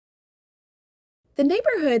The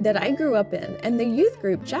neighborhood that I grew up in and the youth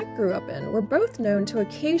group Jack grew up in were both known to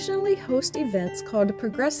occasionally host events called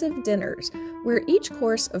progressive dinners, where each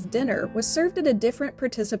course of dinner was served at a different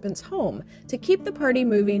participant's home to keep the party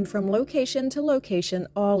moving from location to location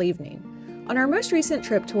all evening. On our most recent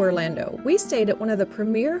trip to Orlando, we stayed at one of the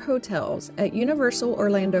premier hotels at Universal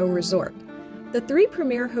Orlando Resort. The 3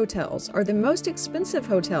 premier hotels are the most expensive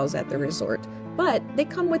hotels at the resort, but they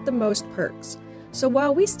come with the most perks. So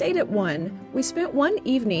while we stayed at one, we spent one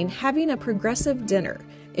evening having a progressive dinner,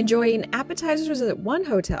 enjoying appetizers at one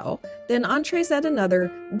hotel, then entrees at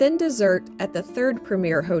another, then dessert at the 3rd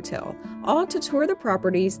premier hotel, all to tour the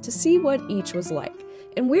properties to see what each was like.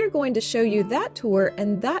 And we're going to show you that tour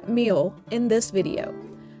and that meal in this video.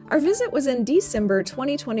 Our visit was in December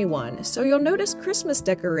 2021, so you'll notice Christmas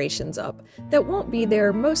decorations up that won't be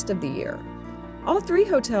there most of the year. All 3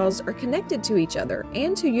 hotels are connected to each other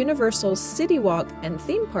and to Universal's City Walk and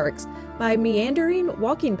theme parks by meandering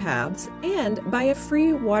walking paths and by a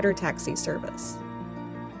free water taxi service.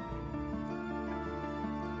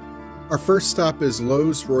 Our first stop is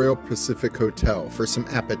Loews Royal Pacific Hotel for some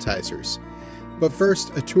appetizers. But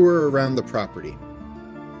first, a tour around the property.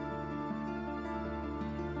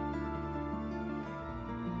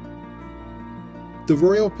 The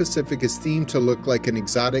Royal Pacific is themed to look like an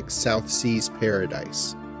exotic South Seas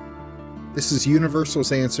paradise. This is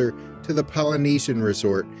Universal's answer to the Polynesian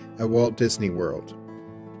resort at Walt Disney World.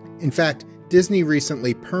 In fact, Disney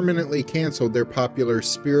recently permanently canceled their popular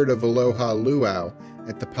Spirit of Aloha luau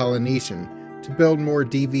at the Polynesian to build more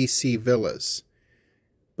DVC villas.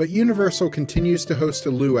 But Universal continues to host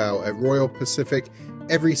a luau at Royal Pacific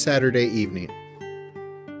every Saturday evening.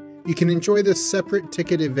 You can enjoy this separate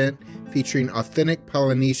ticket event featuring authentic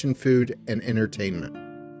Polynesian food and entertainment.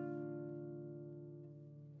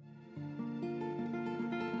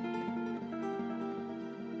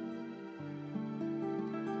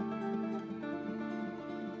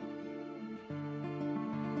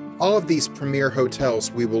 All of these premier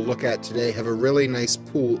hotels we will look at today have a really nice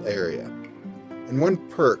pool area. And one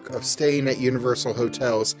perk of staying at Universal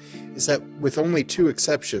hotels is that, with only 2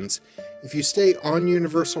 exceptions, if you stay on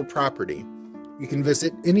Universal property, you can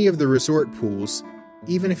visit any of the resort pools,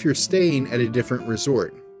 even if you're staying at a different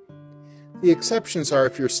resort. The exceptions are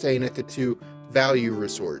if you're staying at the 2 value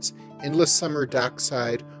resorts, Endless Summer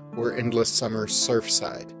Dockside or Endless Summer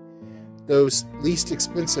Surfside. Those least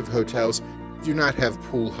expensive hotels do not have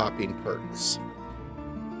pool hopping perks.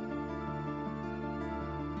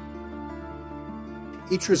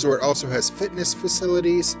 Each resort also has fitness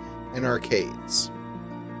facilities and arcades.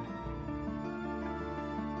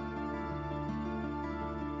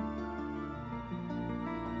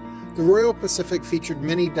 The Royal Pacific featured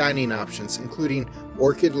many dining options, including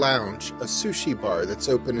Orchid Lounge, a sushi bar that's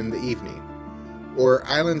open in the evening, or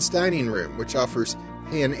Islands Dining Room, which offers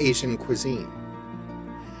Pan-Asian cuisine.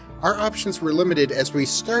 Our options were limited as we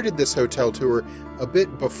started this hotel tour a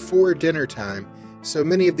bit before dinner time, so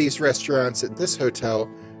many of these restaurants at this hotel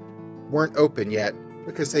weren't open yet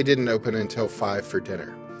because they didn't open until 5 for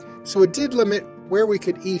dinner. So it did limit where we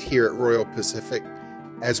could eat here at Royal Pacific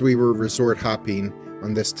as we were resort hopping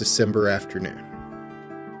on this December afternoon.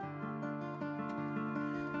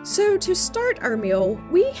 So to start our meal,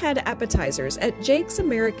 we had appetizers at Jake's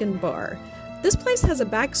American Bar. This place has a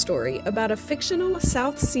backstory about a fictional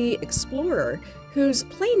South Sea explorer whose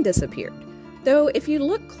plane disappeared. Though if you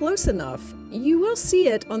look close enough, you will see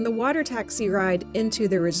it on the water taxi ride into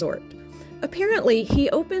the resort. Apparently, he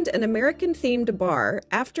opened an American-themed bar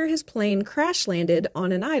after his plane crash-landed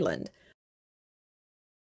on an island.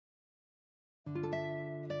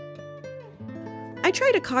 I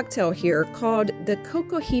tried a cocktail here called the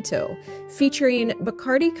Cocojito, featuring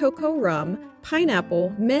Bacardi Cocoa rum,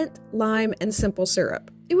 pineapple, mint, lime, and simple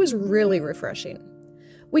syrup. It was really refreshing.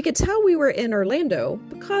 We could tell we were in Orlando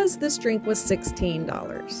because this drink was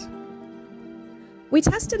 $16. We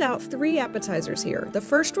tested out 3 appetizers here. The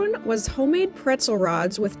first one was homemade pretzel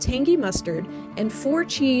rods with tangy mustard and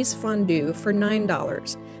 4-cheese fondue for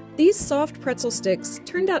 $9. These soft pretzel sticks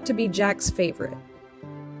turned out to be Jack's favorite.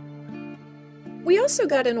 We also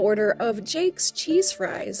got an order of Jake's cheese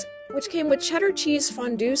fries, which came with cheddar cheese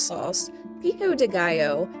fondue sauce, pico de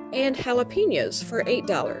gallo, and jalapenos for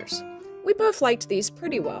 $8. We both liked these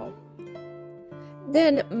pretty well.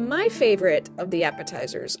 Then my favorite of the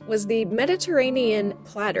appetizers was the Mediterranean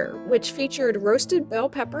platter, which featured roasted bell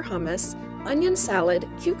pepper hummus, onion salad,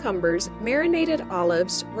 cucumbers, marinated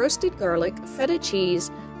olives, roasted garlic, feta cheese,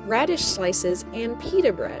 radish slices, and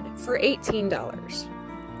pita bread for $18.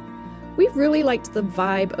 We really liked the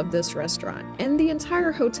vibe of this restaurant and the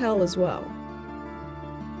entire hotel as well.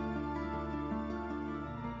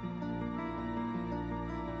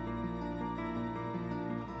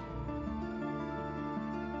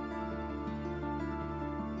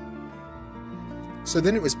 So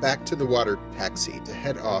then it was back to the water taxi to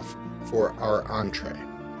head off for our entree.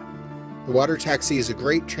 The water taxi is a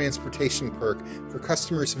great transportation perk for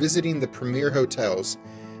customers visiting the premier hotels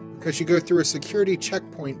because you go through a security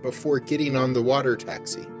checkpoint before getting on the water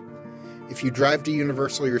taxi. If you drive to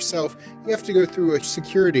Universal yourself, you have to go through a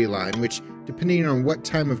security line, which, depending on what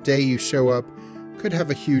time of day you show up, could have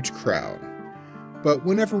a huge crowd. But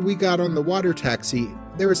whenever we got on the water taxi,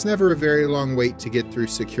 there was never a very long wait to get through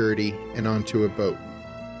security and onto a boat.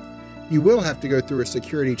 You will have to go through a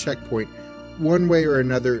security checkpoint one way or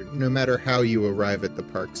another, no matter how you arrive at the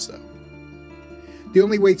parks, though. The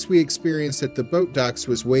only waits we experienced at the boat docks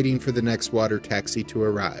was waiting for the next water taxi to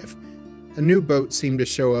arrive. A new boat seemed to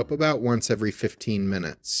show up about once every 15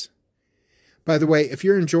 minutes. By the way, if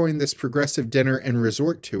you're enjoying this progressive dinner and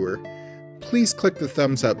resort tour, please click the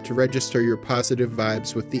thumbs up to register your positive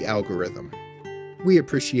vibes with the algorithm. We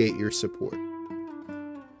appreciate your support.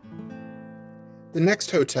 The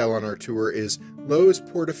next hotel on our tour is Loews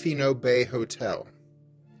Portofino Bay Hotel.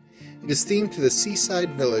 It is themed to the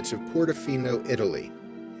seaside village of Portofino, Italy.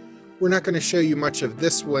 We're not going to show you much of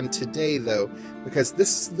this one today, though, because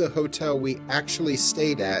this is the hotel we actually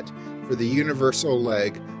stayed at for the Universal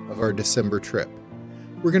leg of our December trip.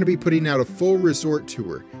 We're going to be putting out a full resort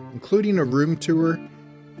tour, including a room tour,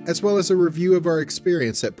 as well as a review of our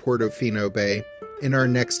experience at Portofino Bay in our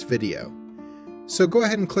next video. So go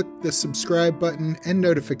ahead and click the subscribe button and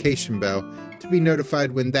notification bell to be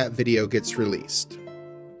notified when that video gets released.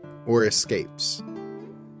 Or escapes.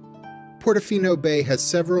 Portofino Bay has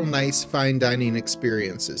several nice fine dining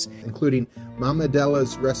experiences, including Mamma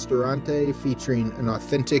Della's Ristorante featuring an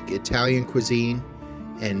authentic Italian cuisine,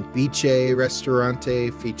 and Bice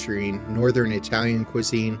Ristorante featuring Northern Italian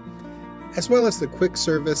cuisine, as well as the quick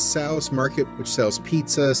service Sal's Market, which sells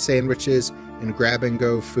pizza, sandwiches, and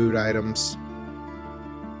grab-and-go food items.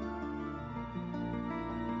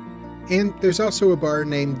 And there's also a bar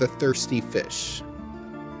named The Thirsty Fish.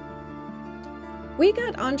 We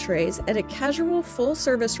got entrees at a casual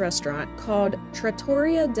full-service restaurant called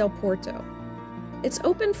Trattoria del Porto. It's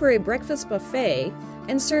open for a breakfast buffet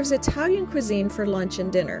and serves Italian cuisine for lunch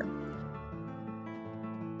and dinner.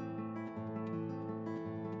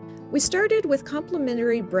 We started with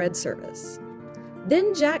complimentary bread service.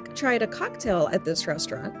 Then Jack tried a cocktail at this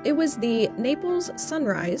restaurant. It was the Naples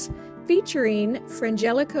Sunrise, featuring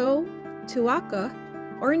Frangelico, Tuaca,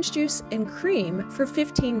 orange juice, and cream for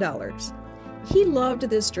 $15. He loved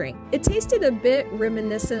this drink. It tasted a bit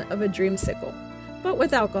reminiscent of a dreamsicle, but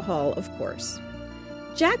with alcohol, of course.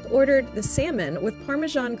 Jack ordered the salmon with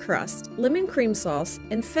Parmesan crust, lemon cream sauce,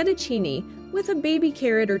 and fettuccine with a baby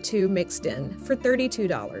carrot or two mixed in for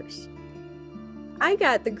 $32. I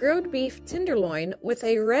got the grilled beef tenderloin with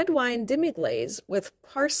a red wine demi-glaze with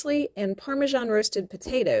parsley and Parmesan roasted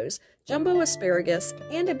potatoes, jumbo asparagus,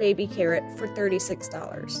 and a baby carrot for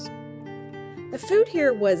 $36. The food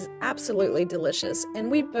here was absolutely delicious,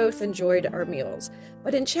 and we both enjoyed our meals.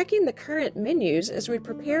 But in checking the current menus as we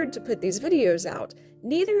prepared to put these videos out,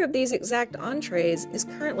 neither of these exact entrees is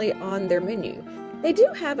currently on their menu. They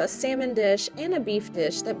do have a salmon dish and a beef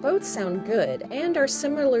dish that both sound good and are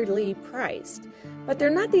similarly priced, but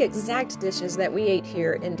they're not the exact dishes that we ate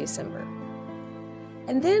here in December.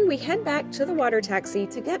 And then we head back to the water taxi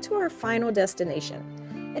to get to our final destination.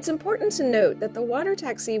 It's important to note that the water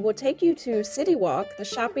taxi will take you to City Walk, the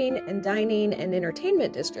shopping and dining and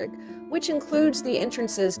entertainment district, which includes the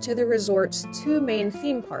entrances to the resort's two main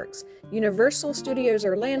theme parks, Universal Studios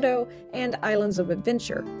Orlando and Islands of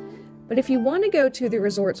Adventure. But if you want to go to the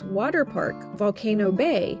resort's water park, Volcano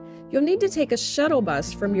Bay, you'll need to take a shuttle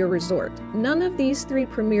bus from your resort. None of these three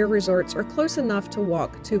premier resorts are close enough to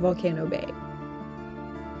walk to Volcano Bay.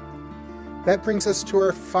 That brings us to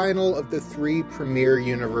our final of the three premier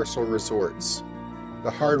Universal resorts,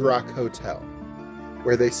 the Hard Rock Hotel,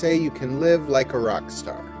 where they say you can live like a rock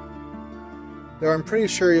star. Though I'm pretty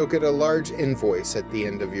sure you'll get a large invoice at the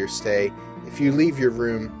end of your stay if you leave your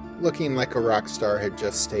room looking like a rock star had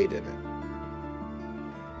just stayed in it.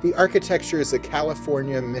 The architecture is a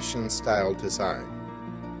California mission-style design.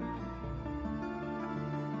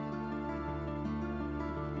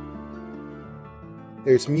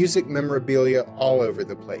 There's music memorabilia all over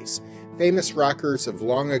the place. Famous rockers of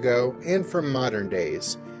long ago and from modern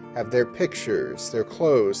days have their pictures, their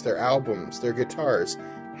clothes, their albums, their guitars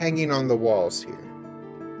hanging on the walls here.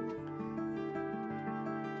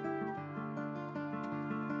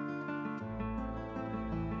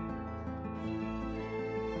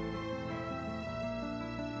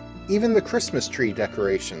 Even the Christmas tree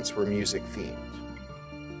decorations were music themed.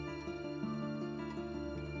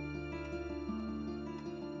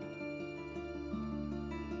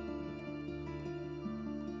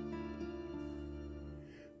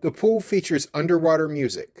 The pool features underwater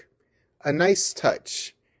music, a nice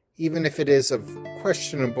touch, even if it is of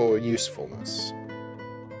questionable usefulness.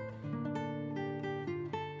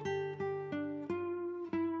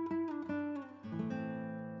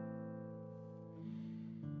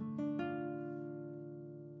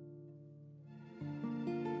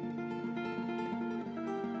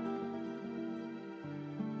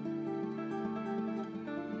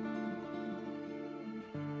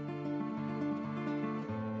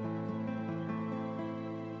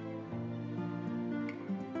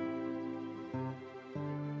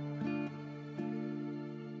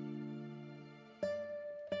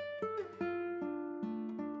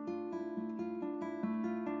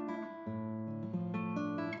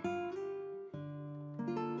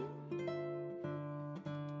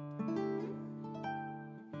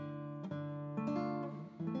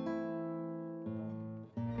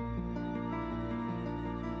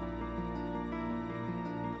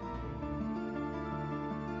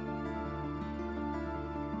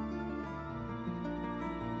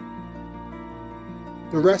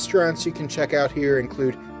 The restaurants you can check out here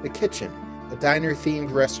include The Kitchen, a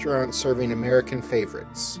diner-themed restaurant serving American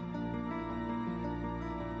favorites.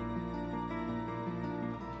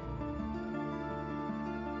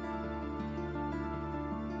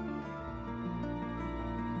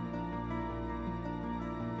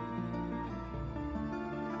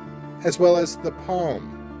 As well as The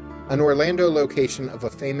Palm, an Orlando location of a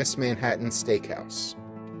famous Manhattan steakhouse.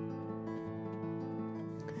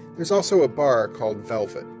 There's also a bar called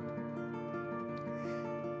Velvet.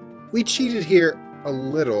 We cheated here a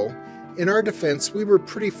little. In our defense, we were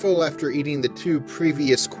pretty full after eating the 2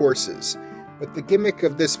 previous courses, but the gimmick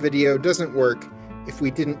of this video doesn't work if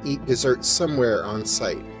we didn't eat dessert somewhere on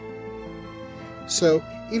site. So,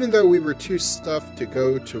 even though we were too stuffed to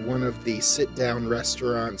go to one of the sit-down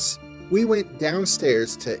restaurants, we went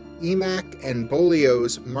downstairs to Emack and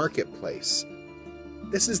Bolio's Marketplace.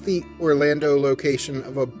 This is the Orlando location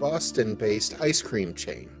of a Boston-based ice cream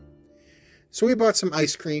chain. So we bought some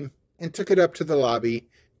ice cream and took it up to the lobby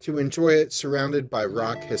to enjoy it surrounded by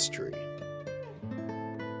rock history.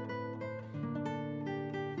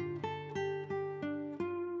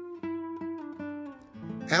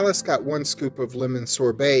 Alice got 1 scoop of lemon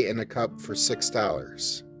sorbet in a cup for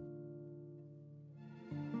 $6.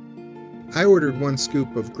 I ordered 1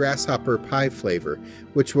 scoop of grasshopper pie flavor,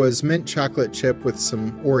 which was mint chocolate chip with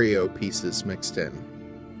some Oreo pieces mixed in.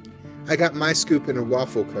 I got my scoop in a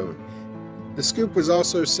waffle cone. The scoop was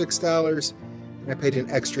also $6, and I paid an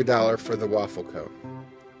extra $1 for the waffle cone.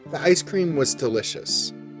 The ice cream was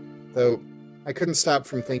delicious, though I couldn't stop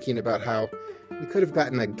from thinking about how we could have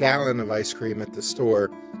gotten a gallon of ice cream at the store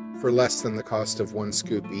for less than the cost of 1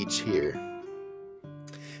 scoop each here.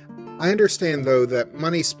 I understand, though, that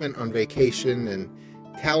money spent on vacation and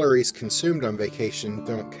calories consumed on vacation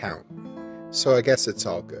don't count, so I guess it's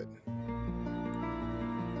all good.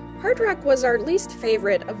 Hard Rock was our least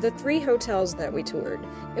favorite of the 3 hotels that we toured.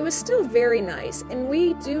 It was still very nice, and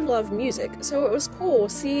we do love music, so it was cool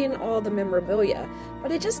seeing all the memorabilia,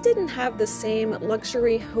 but it just didn't have the same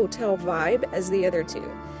luxury hotel vibe as the other 2.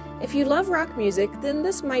 If you love rock music, then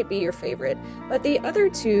this might be your favorite, but the other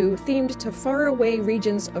 2, themed to faraway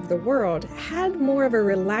regions of the world, had more of a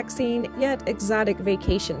relaxing yet exotic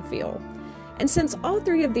vacation feel. And since all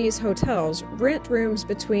 3 of these hotels rent rooms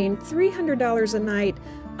between $300 a night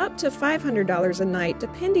up to $500 a night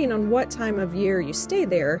depending on what time of year you stay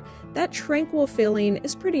there, that tranquil feeling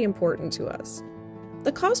is pretty important to us.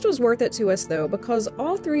 The cost was worth it to us though, because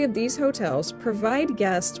all 3 of these hotels provide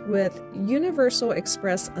guests with Universal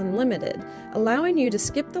Express Unlimited, allowing you to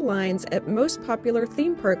skip the lines at most popular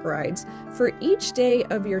theme park rides for each day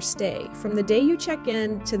of your stay, from the day you check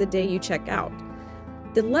in to the day you check out.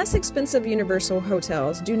 The less expensive Universal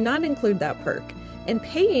hotels do not include that perk, and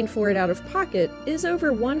paying for it out of pocket is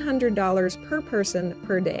over $100 per person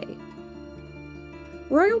per day.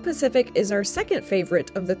 Royal Pacific is our second favorite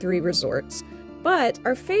of the 3 resorts, but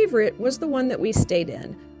our favorite was the one that we stayed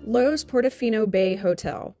in, Loews Portofino Bay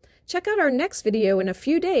Hotel. Check out our next video in a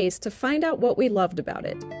few days to find out what we loved about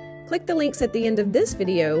it. Click the links at the end of this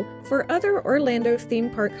video for other Orlando theme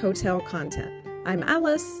park hotel content. I'm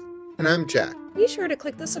Alice. And I'm Jack. Be sure to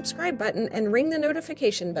click the subscribe button and ring the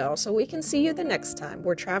notification bell so we can see you the next time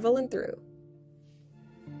we're traveling through.